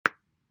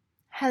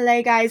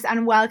Hello guys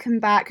and welcome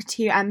back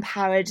to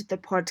Empowered the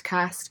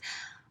podcast.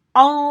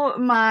 Oh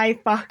my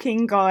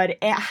fucking god,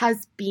 it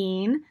has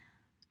been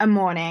a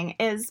morning.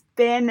 It's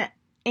been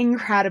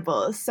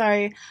incredible.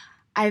 So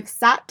I've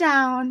sat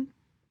down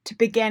to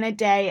begin a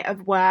day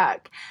of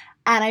work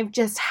and I've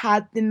just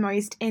had the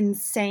most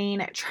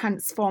insane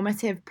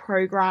transformative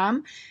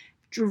program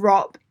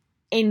drop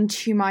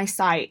into my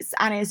sights,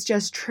 and it's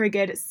just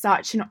triggered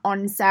such an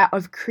onset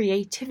of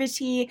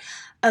creativity,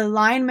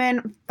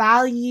 alignment,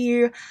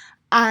 value,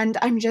 and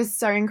I'm just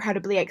so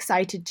incredibly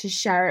excited to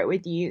share it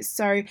with you.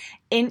 So,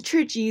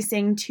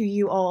 introducing to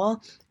you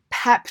all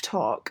Pep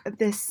Talk,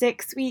 the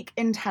 6-week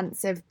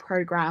intensive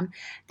program.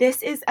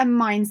 This is a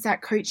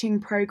mindset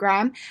coaching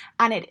program,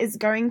 and it is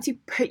going to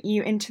put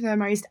you into the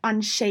most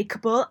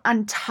unshakable,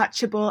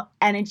 untouchable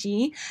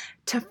energy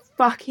to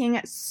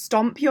fucking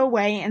stomp your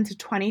way into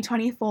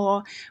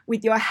 2024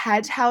 with your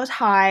head held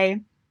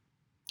high,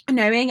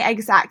 knowing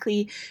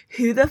exactly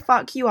who the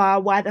fuck you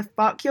are, where the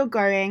fuck you're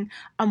going,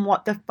 and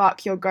what the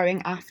fuck you're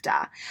going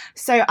after.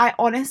 So I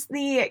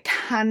honestly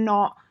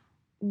cannot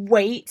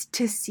wait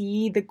to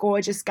see the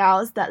gorgeous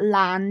girls that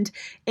land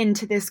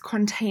into this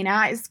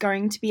container. It's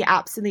going to be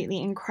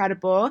absolutely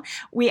incredible.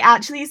 We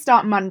actually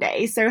start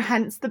Monday, so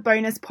hence the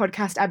bonus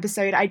podcast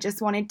episode. I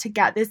just wanted to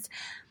get this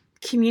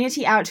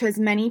community out to as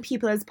many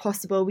people as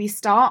possible. We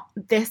start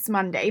this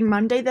Monday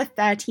the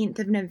 13th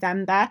of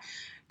November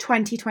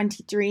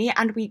 2023,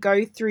 and we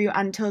go through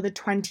until the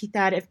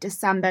 23rd of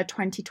December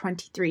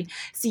 2023.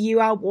 So you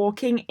are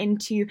walking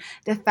into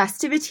the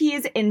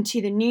festivities,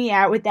 into the new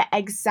year with the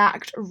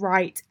exact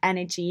right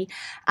energy,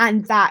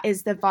 and that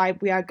is the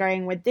vibe we are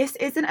going with. This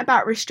isn't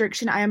about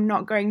restriction. I am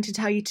not going to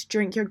tell you to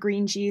drink your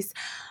green juice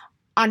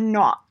and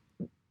not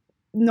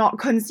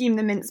consume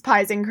the mince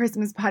pies and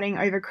Christmas pudding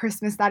over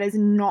Christmas. That is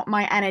not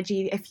my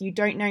energy. If you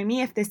don't know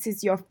me, if this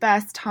is your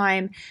first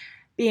time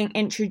being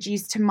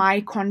introduced to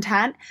my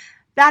content,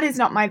 that is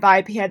not my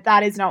vibe here.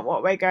 That is not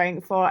what we're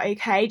going for,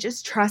 okay?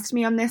 Just trust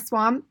me on this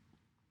one.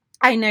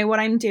 I know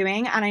what I'm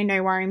doing and I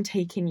know where I'm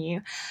taking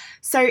you.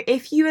 So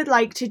if you would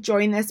like to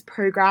join this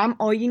program,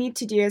 all you need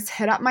to do is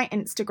hit up my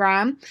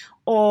Instagram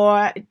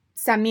or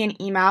send me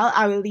an email.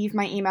 I will leave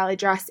my email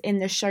address in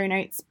the show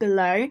notes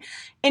below.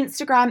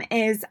 Instagram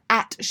is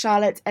at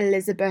Charlotte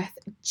Elizabeth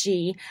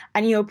G,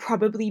 and you'll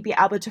probably be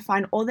able to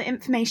find all the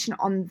information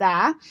on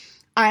there.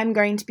 I'm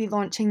going to be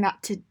launching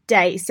that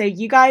today, so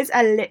you guys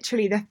are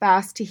literally the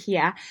first to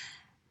hear.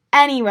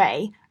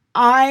 Anyway,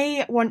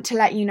 I want to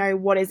let you know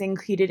what is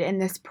included in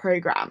this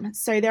program.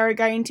 So there are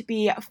going to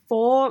be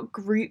 4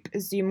 group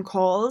Zoom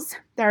calls.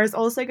 There is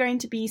also going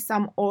to be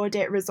some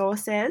audit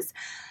resources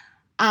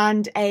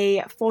and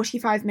a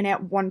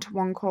 45-minute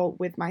one-to-one call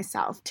with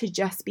myself to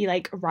just be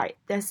like, right,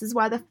 this is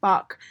where the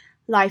fuck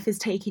life is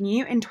taking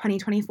you in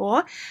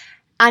 2024.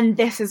 And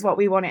this is what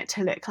we want it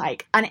to look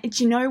like. And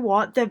do you know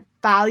what? The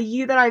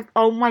value that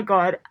oh my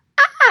God,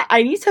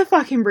 I need to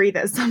fucking breathe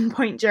at some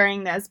point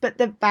during this. But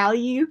the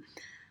value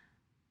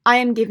I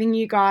am giving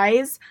you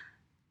guys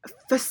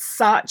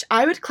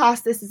I would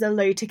class this as a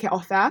low ticket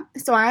offer.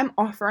 So I am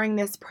offering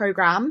this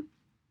program.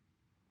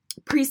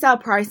 Pre-sale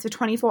price for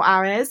 24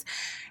 hours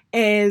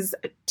is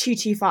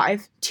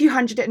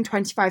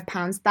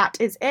 £225. That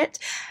is it.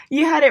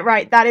 You heard it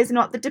right. That is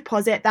not the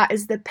deposit. That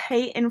is the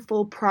pay in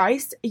full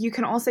price. You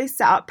can also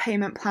set up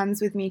payment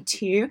plans with me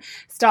too,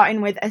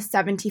 starting with a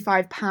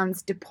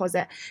 £75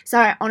 deposit. So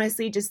I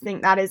honestly just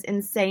think that is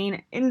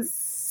insane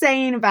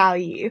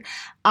value.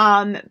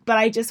 But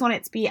I just want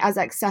it to be as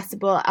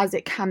accessible as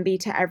it can be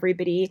to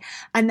everybody.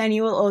 And then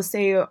you will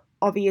also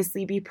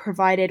obviously be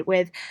provided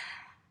with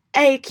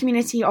a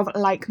community of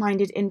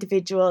like-minded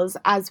individuals,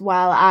 as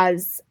well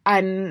as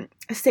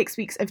 6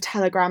 weeks of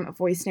Telegram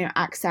voice note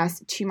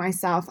access to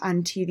myself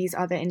and to these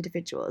other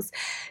individuals.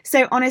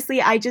 So honestly,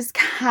 I just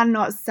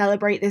cannot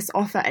celebrate this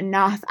offer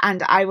enough,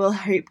 and I will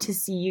hope to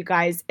see you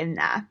guys in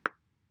there.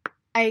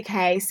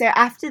 Okay, so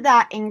after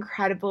that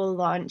incredible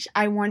launch,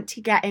 I want to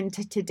get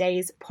into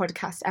today's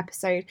podcast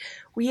episode.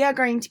 We are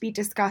going to be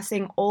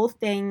discussing all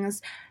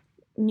things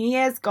New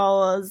Year's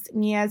goals,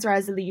 New Year's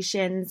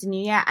resolutions,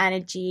 New Year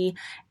energy.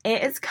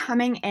 It is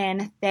coming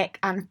in thick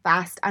and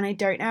fast, and I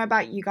don't know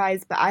about you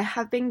guys, but I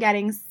have been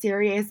getting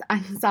serious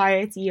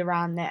anxiety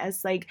around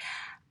this. Like,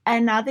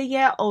 another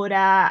year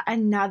older,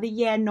 another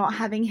year not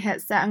having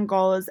hit certain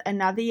goals,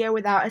 another year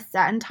without a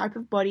certain type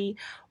of body.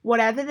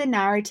 Whatever the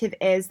narrative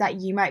is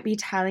that you might be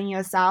telling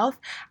yourself,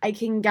 I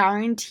can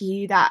guarantee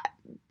you that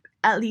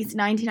at least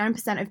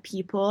 99% of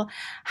people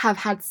have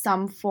had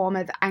some form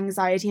of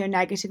anxiety or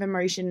negative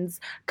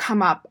emotions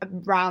come up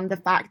around the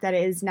fact that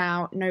it is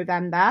now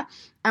November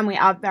and we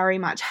are very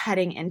much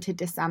heading into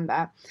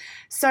December.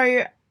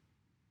 So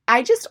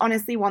I just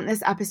honestly want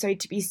this episode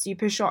to be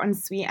super short and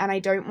sweet, and I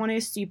don't want to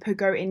super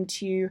go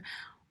into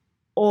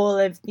all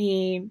of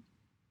the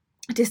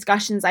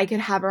discussions I could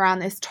have around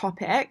this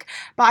topic,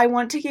 but I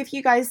want to give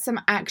you guys some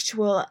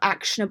actual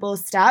actionable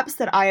steps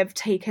that I have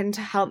taken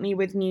to help me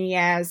with New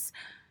Year's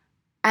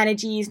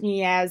energies, New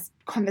Year's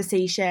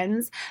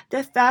conversations.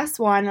 The first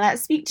one,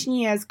 let's speak to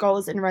New Year's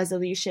goals and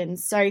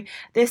resolutions. So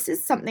this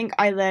is something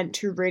I learned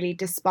to really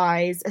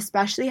despise,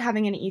 especially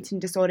having an eating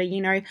disorder.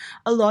 You know,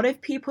 a lot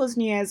of people's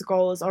New Year's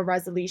goals or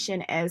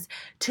resolution is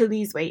to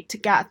lose weight, to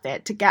get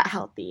fit, to get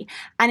healthy.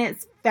 And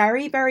it's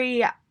very,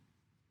 very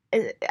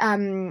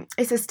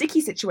it's a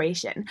sticky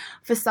situation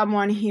for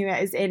someone who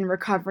is in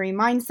recovery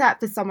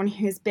mindset, for someone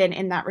who's been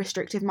in that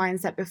restrictive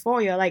mindset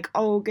before. You're like,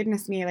 oh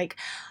goodness me, like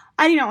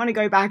I do not want to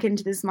go back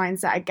into this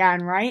mindset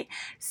again, right?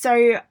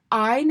 So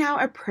I now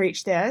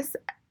approach this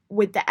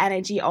with the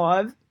energy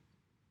of,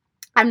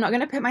 I'm not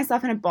going to put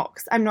myself in a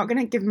box. I'm not going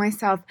to give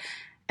myself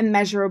a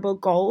measurable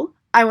goal.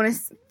 I want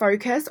to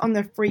focus on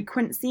the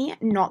frequency,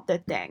 not the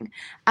thing.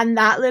 And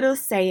that little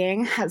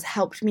saying has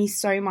helped me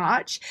so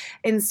much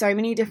in so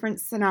many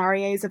different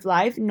scenarios of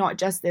life, not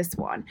just this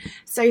one.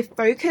 So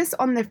focus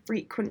on the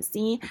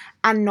frequency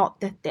and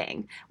not the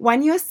thing.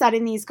 When you're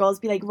setting these goals,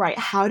 be like, right,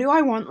 how do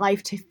I want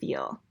life to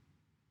feel?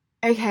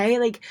 Okay,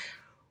 like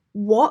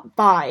what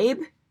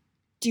vibe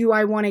do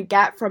I want to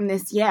get from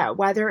this year?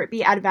 Whether it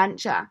be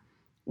adventure,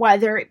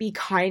 whether it be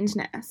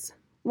kindness,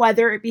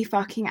 whether it be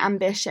fucking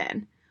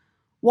ambition.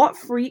 What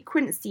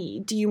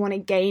frequency do you want to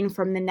gain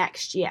from the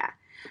next year?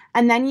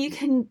 And then you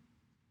can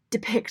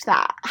depict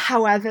that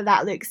however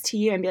that looks to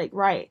you and be like,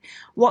 right,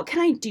 what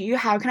can I do?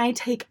 How can I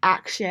take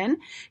action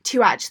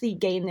to actually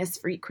gain this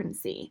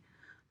frequency?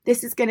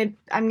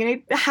 I'm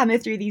going to hammer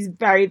through these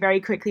very,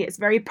 very quickly. It's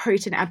a very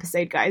potent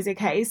episode, guys,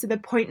 okay? So the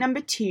point number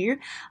 2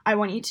 I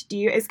want you to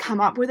do is come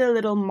up with a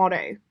little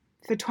motto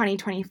for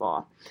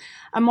 2024.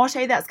 A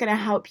motto that's going to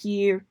help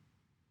you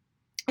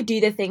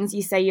do the things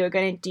you say you're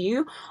going to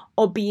do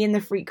or be in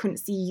the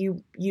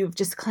frequency you've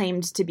just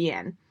claimed to be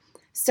in.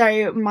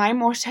 So my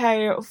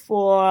motto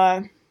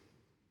for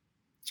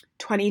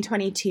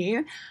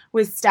 2022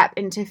 was step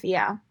into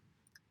fear.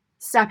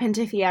 Step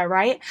into fear,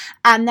 right?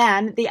 And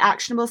then the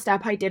actionable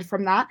step I did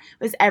from that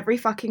was every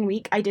fucking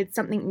week I did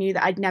something new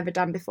that I'd never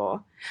done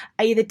before.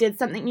 I either did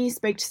something new,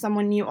 spoke to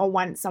someone new, or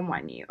went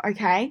somewhere new,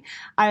 okay?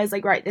 I was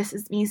like, right, this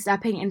is me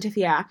stepping into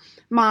fear.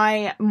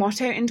 My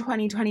motto in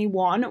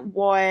 2021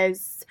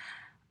 was,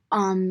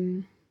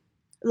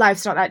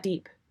 life's not that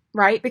deep,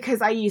 right?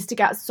 Because I used to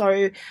get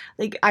so,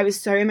 like, I was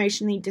so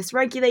emotionally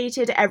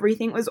dysregulated.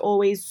 Everything was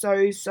always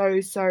so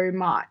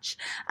much.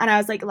 And I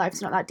was like,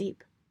 life's not that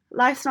deep.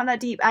 Life's not that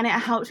deep. And it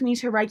helped me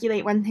to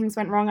regulate when things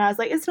went wrong. I was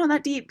like, it's not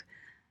that deep.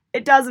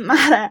 It doesn't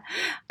matter.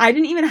 I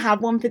didn't even have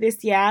one for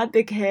this year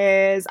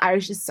because I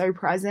was just so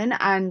present.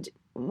 And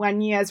when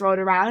New Year's rolled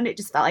around, it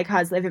just felt like I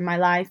was living my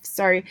life.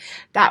 So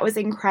that was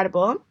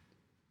incredible.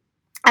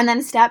 And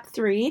then step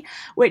 3,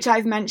 which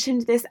I've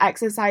mentioned this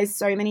exercise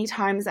so many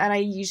times, and I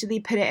usually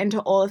put it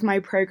into all of my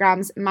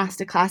programs,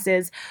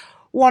 masterclasses,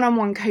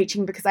 one-on-one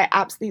coaching because I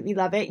absolutely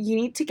love it. You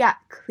need to get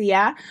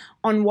clear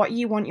on what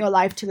you want your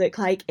life to look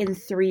like in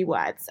 3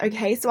 words,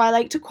 okay? So I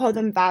like to call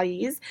them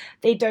values.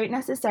 They don't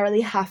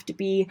necessarily have to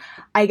be,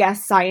 I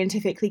guess,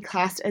 scientifically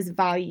classed as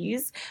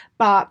values,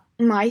 but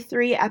my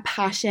 3 are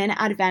passion,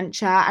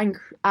 adventure,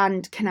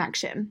 and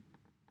connection.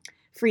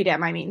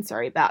 Freedom,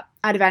 but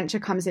adventure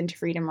comes into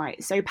freedom,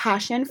 right? So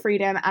passion,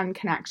 freedom, and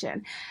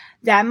connection.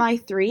 They're my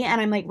 3,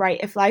 and I'm like, right,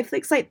 if life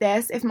looks like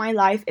this, if my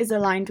life is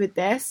aligned with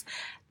this,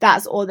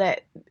 that's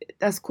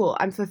cool.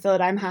 I'm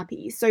fulfilled. I'm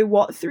happy. So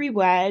what 3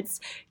 words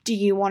do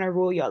you want to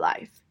rule your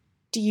life?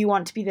 Do you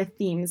want to be the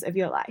themes of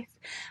your life?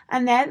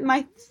 And then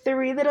my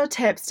 3 little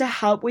tips to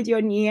help with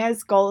your New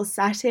Year's goal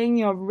setting,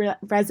 your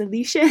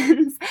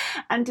resolutions,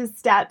 and to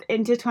step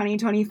into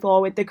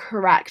 2024 with the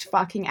correct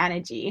fucking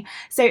energy.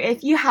 So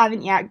if you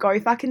haven't yet, go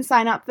fucking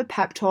sign up for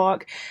Pep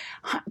Talk.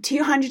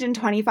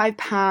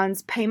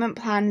 £225. Payment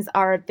plans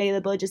are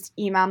available. Just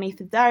email me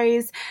for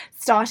those.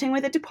 Starting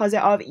with a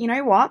deposit of, you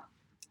know what?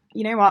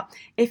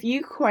 If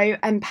you quote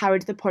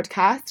Empowered the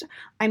podcast,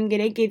 I'm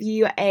going to give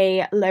you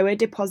a lower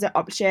deposit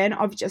option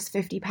of just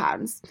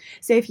 £50.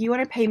 So if you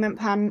want a payment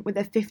plan with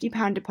a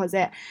 £50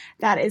 deposit,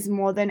 that is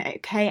more than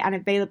okay and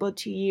available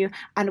to you,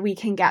 and we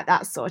can get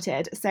that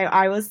sorted. So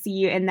I will see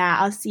you in there.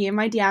 I'll see you in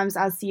my DMs,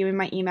 I'll see you in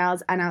my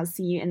emails, and I'll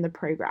see you in the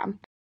program.